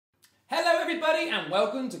everybody, and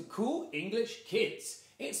welcome to Cool English Kids.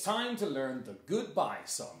 It's time to learn the goodbye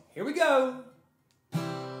song. Here we go.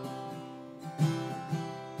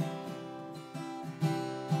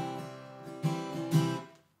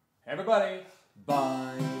 Everybody.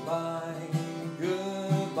 Bye, bye,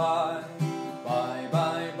 goodbye. Bye,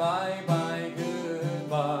 bye, bye, bye,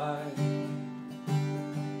 goodbye.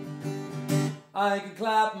 I can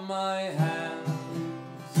clap my hands,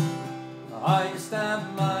 I can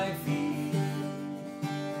stamp my feet,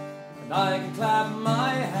 and I can clap my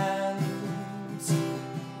hands,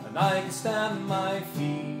 and I can stamp my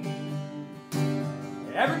feet.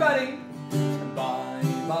 Everybody. Bye,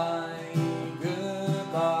 bye,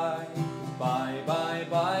 goodbye. Bye, bye,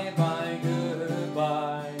 bye, bye,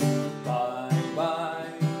 goodbye. Bye, bye,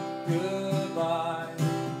 goodbye.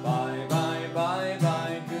 Bye, bye, bye,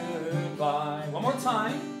 bye, goodbye. One more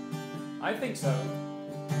time. I think so.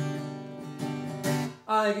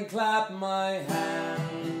 I can clap my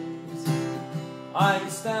hands, I can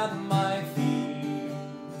stamp my feet,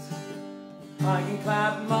 I can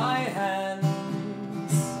clap my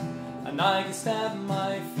hands, and I can stamp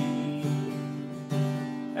my feet.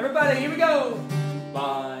 Everybody, here we go!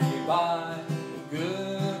 Bye, bye,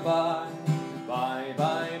 goodbye. Bye,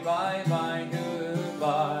 bye, bye, bye,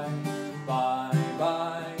 goodbye. Bye,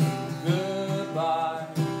 bye, goodbye.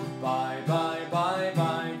 Bye, bye, bye,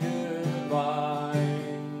 bye, goodbye.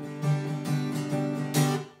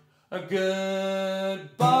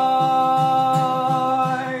 Goodbye.